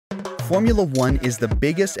Formula One is the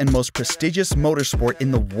biggest and most prestigious motorsport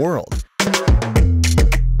in the world.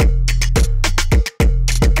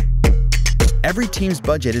 Every team's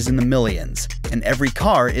budget is in the millions, and every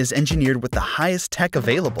car is engineered with the highest tech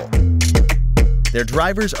available. Their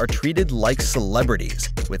drivers are treated like celebrities,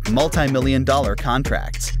 with multi-million-dollar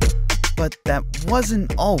contracts. But that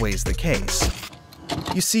wasn't always the case.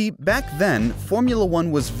 You see, back then, Formula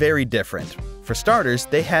One was very different. For starters,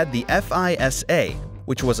 they had the FISA,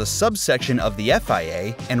 which was a subsection of the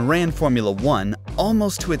FIA and ran Formula One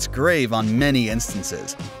almost to its grave on many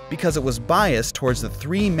instances, because it was biased towards the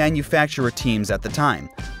three manufacturer teams at the time,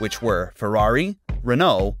 which were Ferrari,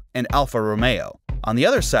 Renault, and Alfa Romeo. On the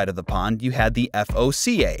other side of the pond, you had the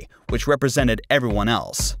FOCA, which represented everyone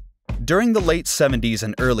else. During the late 70s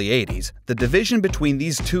and early 80s, the division between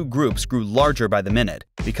these two groups grew larger by the minute,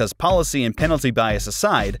 because policy and penalty bias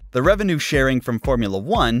aside, the revenue sharing from Formula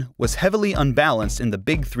One was heavily unbalanced in the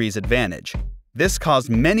Big Three's advantage. This caused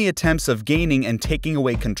many attempts of gaining and taking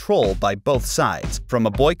away control by both sides, from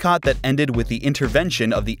a boycott that ended with the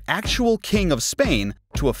intervention of the actual King of Spain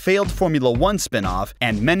to a failed Formula One spin-off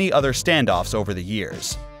and many other standoffs over the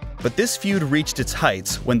years. But this feud reached its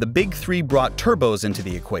heights when the Big Three brought turbos into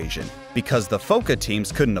the equation, because the foca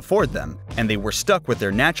teams couldn't afford them, and they were stuck with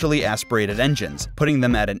their naturally aspirated engines, putting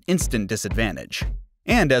them at an instant disadvantage.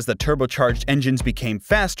 And as the turbocharged engines became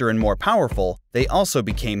faster and more powerful, they also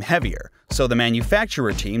became heavier, so the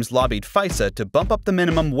manufacturer teams lobbied FISA to bump up the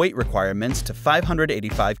minimum weight requirements to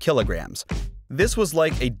 585 kilograms. This was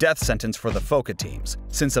like a death sentence for the foca teams,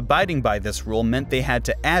 since abiding by this rule meant they had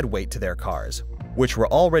to add weight to their cars, which were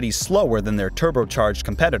already slower than their turbocharged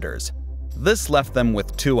competitors. This left them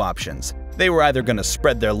with two options. They were either going to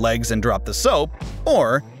spread their legs and drop the soap,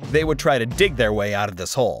 or they would try to dig their way out of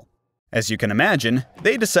this hole. As you can imagine,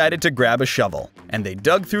 they decided to grab a shovel, and they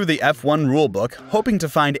dug through the F1 rulebook, hoping to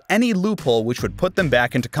find any loophole which would put them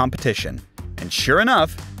back into competition. And sure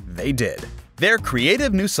enough, they did. Their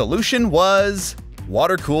creative new solution was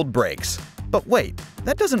water-cooled brakes. But wait,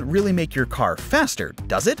 that doesn't really make your car faster,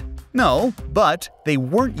 does it? No, but they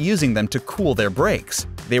weren't using them to cool their brakes.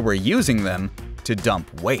 They were using them to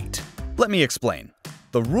dump weight. Let me explain.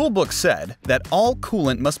 The rulebook said that all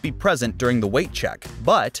coolant must be present during the weight check,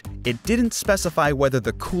 but it didn't specify whether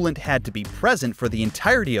the coolant had to be present for the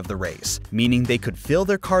entirety of the race, meaning they could fill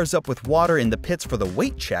their cars up with water in the pits for the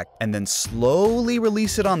weight check and then slowly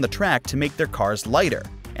release it on the track to make their cars lighter.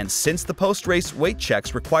 And since the post-race weight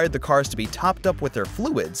checks required the cars to be topped up with their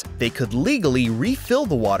fluids, they could legally refill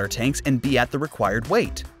the water tanks and be at the required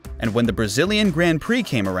weight. And when the Brazilian Grand Prix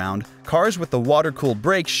came around, cars with the water-cooled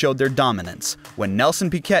brakes showed their dominance, when Nelson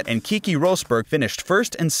Piquet and Keke Rosberg finished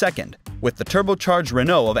first and second, with the turbocharged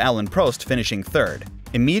Renault of Alain Prost finishing third.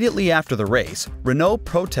 Immediately after the race, Renault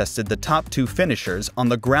protested the top two finishers on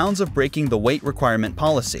the grounds of breaking the weight requirement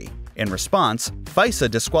policy. In response, FISA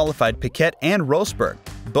disqualified Piquet and Rosberg.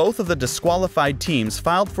 Both of the disqualified teams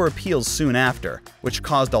filed for appeals soon after, which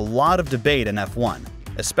caused a lot of debate in F1,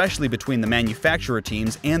 especially between the manufacturer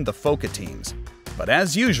teams and the foca teams. But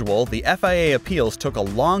as usual, the FIA appeals took a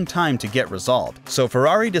long time to get resolved, so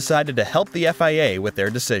Ferrari decided to help the FIA with their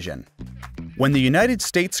decision. When the United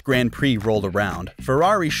States Grand Prix rolled around,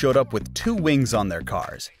 Ferrari showed up with two wings on their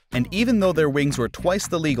cars. And even though their wings were twice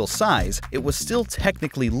the legal size, it was still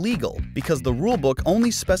technically legal because the rulebook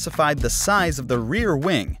only specified the size of the rear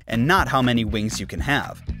wing and not how many wings you can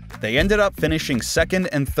have. They ended up finishing second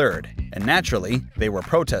and third, and naturally, they were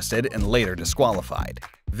protested and later disqualified.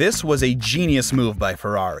 This was a genius move by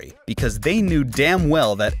Ferrari, because they knew damn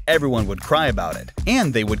well that everyone would cry about it,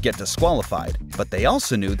 and they would get disqualified, but they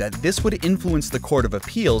also knew that this would influence the Court of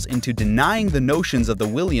Appeals into denying the notions of the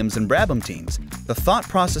Williams and Brabham teams. The thought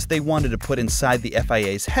process they wanted to put inside the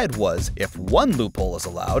FIA's head was, if one loophole is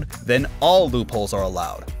allowed, then all loopholes are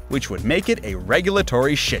allowed, which would make it a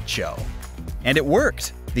regulatory shit show. And it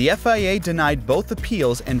worked! The FIA denied both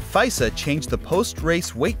appeals, and FISA changed the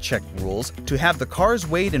post-race weight check rules to have the cars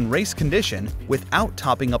weighed in race condition without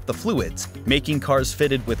topping up the fluids, making cars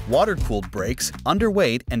fitted with water-cooled brakes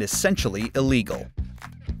underweight and essentially illegal.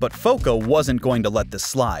 But foca wasn't going to let this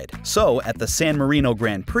slide, so at the San Marino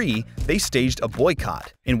Grand Prix, they staged a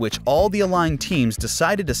boycott, in which all the aligned teams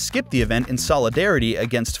decided to skip the event in solidarity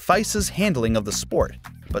against FISA's handling of the sport.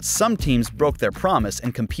 But some teams broke their promise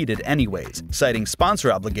and competed anyways, citing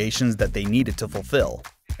sponsor obligations that they needed to fulfill.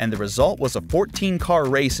 And the result was a 14-car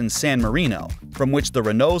race in San Marino, from which the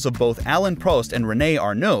Renaults of both Alain Prost and Rene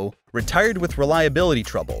Arnoux retired with reliability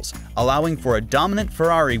troubles, allowing for a dominant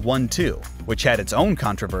Ferrari 1-2, which had its own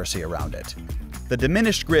controversy around it. The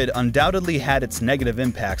diminished grid undoubtedly had its negative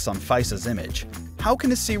impacts on FISA's image. How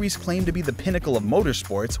can a series claim to be the pinnacle of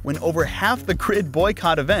motorsports when over half the grid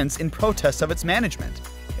boycott events in protest of its management?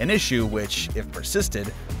 An issue which, if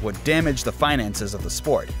persisted, would damage the finances of the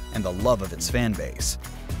sport and the love of its fan base.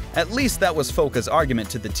 At least that was Foca's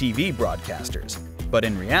argument to the TV broadcasters. But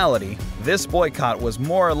in reality, this boycott was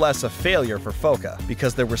more or less a failure for Foca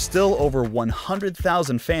because there were still over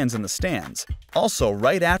 100,000 fans in the stands. Also,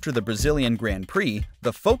 right after the Brazilian Grand Prix,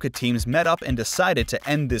 the Foca teams met up and decided to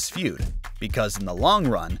end this feud, because in the long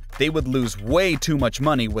run, they would lose way too much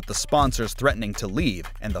money with the sponsors threatening to leave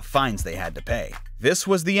and the fines they had to pay. This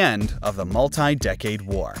was the end of the multi-decade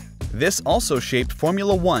war. This also shaped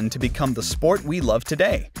Formula One to become the sport we love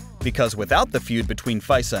today. Because without the feud between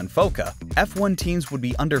FISA and Foca, F1 teams would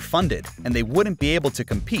be underfunded and they wouldn't be able to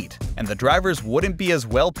compete, and the drivers wouldn't be as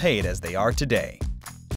well paid as they are today.